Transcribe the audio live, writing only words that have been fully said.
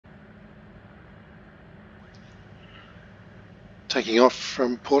taking off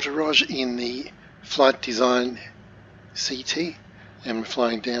from Porterage in the Flight Design CT, and we're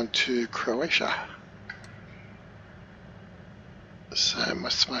flying down to Croatia. So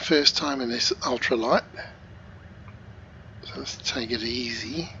it's my first time in this ultralight, so let's take it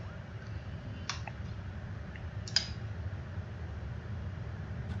easy.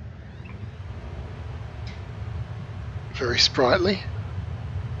 Very sprightly.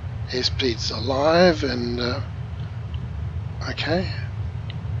 Airspeed's alive and okay.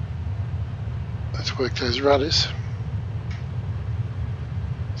 Let's work those rudders.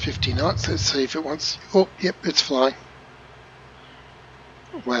 50 knots, let's see if it wants... Oh, yep, it's flying.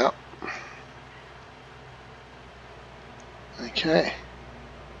 Wow. Okay.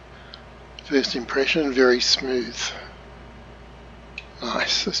 First impression, very smooth.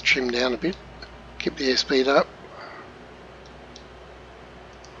 Nice, let's trim down a bit. Keep the airspeed up.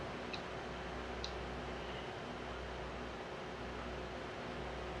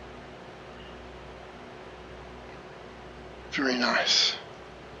 Very nice.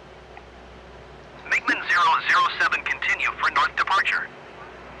 MiGMan 007, continue for north departure.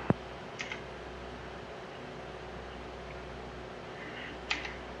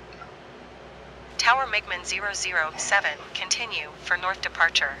 Tower MiGMan 007, continue for north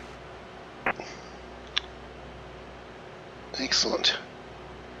departure. Excellent.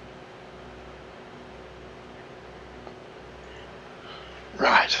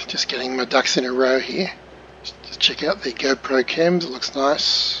 Right, just getting my ducks in a row here. Just check out the GoPro cams, it looks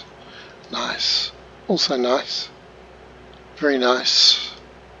nice. Nice. Also nice. Very nice.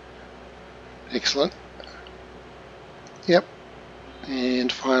 Excellent. Yep.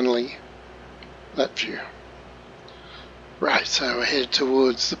 And finally, that view. Right, so we're headed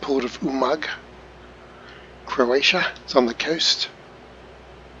towards the port of Umeg, Croatia. It's on the coast.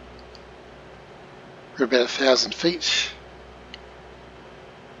 We're about 1,000 feet.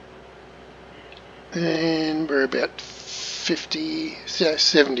 And we're about 50,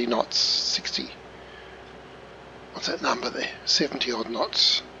 70 knots, 60. What's that number there? 70 odd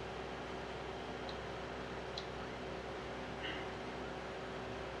knots.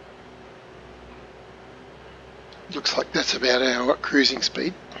 Looks like that's about our cruising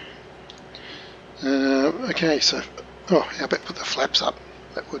speed. Okay, so, oh, how about put the flaps up?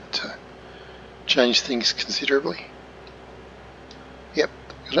 That would change things considerably. Yep.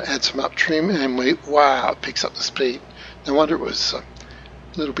 Got to add some up trim, and wow, it picks up the speed. No wonder it was a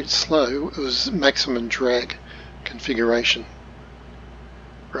little bit slow. It was maximum drag configuration.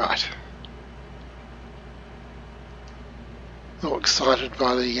 Right. Oh, excited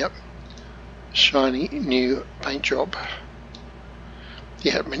by the shiny new paint job.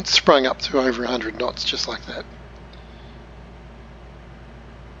 Yeah, I mean, it sprung up to over 100 knots just like that.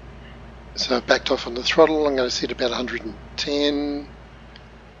 So I've backed off on the throttle. I'm going to set about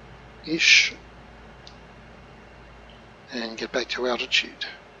 110-ish and get back to altitude.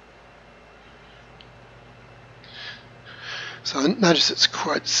 So notice it's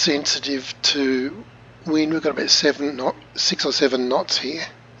quite sensitive to wind. We've got about 6 or 7 knots here,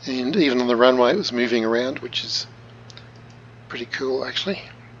 and even on the runway it was moving around, which is pretty cool actually.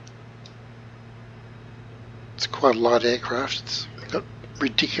 It's quite a light aircraft. It's got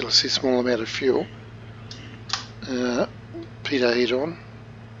ridiculously small amount of fuel. pitot heat on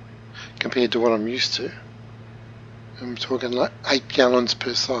compared to what I'm used to. I'm talking like 8 gallons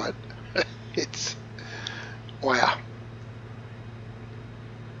per side. It's wow.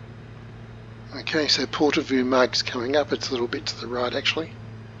 Okay, so Port of Umeg's coming up. It's a little bit to the right actually.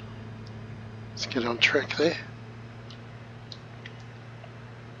 Let's get on track there.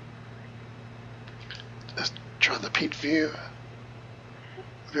 Let's try the pit view.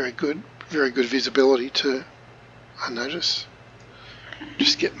 Very good visibility too, I notice.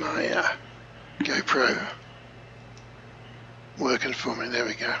 Just get my GoPro working for me. There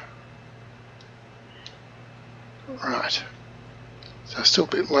we go. Right. So still a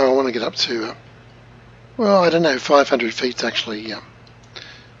bit low. I want to get up to, well, I don't know, 500 feet's actually,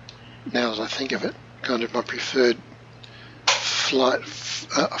 now that I think of it, kind of my preferred flight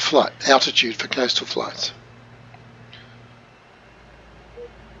altitude for coastal flights.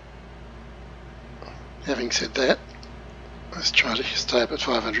 Having said that, let's try to stay up at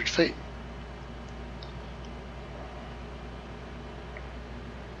 500 feet.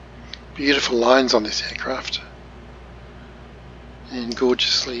 Beautiful lines on this aircraft and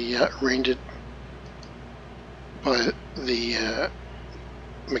gorgeously rendered by the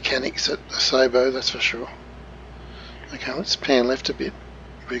mechanics at Asobo, that's for sure. Okay, let's pan left a bit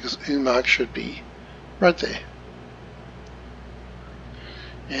because Umeg should be right there.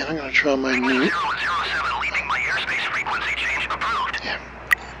 And I'm going to try my new... 007 leaving my airspace frequency change approved. Yeah.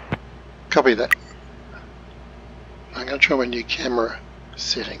 Copy that. I'm going to try my new camera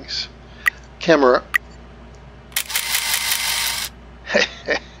settings. Camera.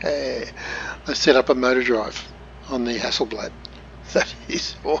 I set up a motor drive on the Hasselblad. That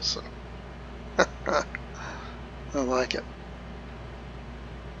is awesome. I like it.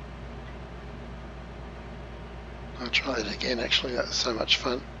 I'll try it again actually, that was so much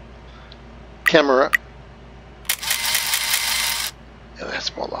fun. Camera. Yeah,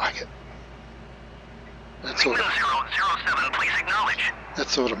 that's more like it. That's MiGMan 007, please acknowledge.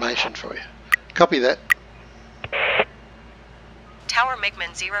 That's automation for you. Copy that. Tower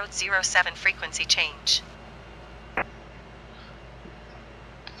MiGMan 007 frequency change. I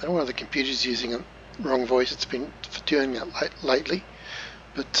don't know why the computer's using a wrong voice. It's been doing that lately,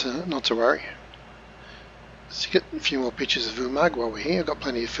 but not to worry. Let's get a few more pictures of Umeg while we're here. I've got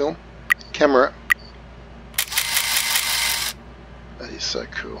plenty of film. Camera. That is so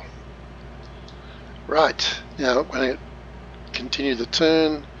cool. Right, now I'm going to continue the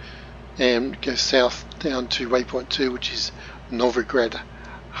turn and go south down to waypoint 2, which is Novigrad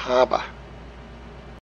Harbour.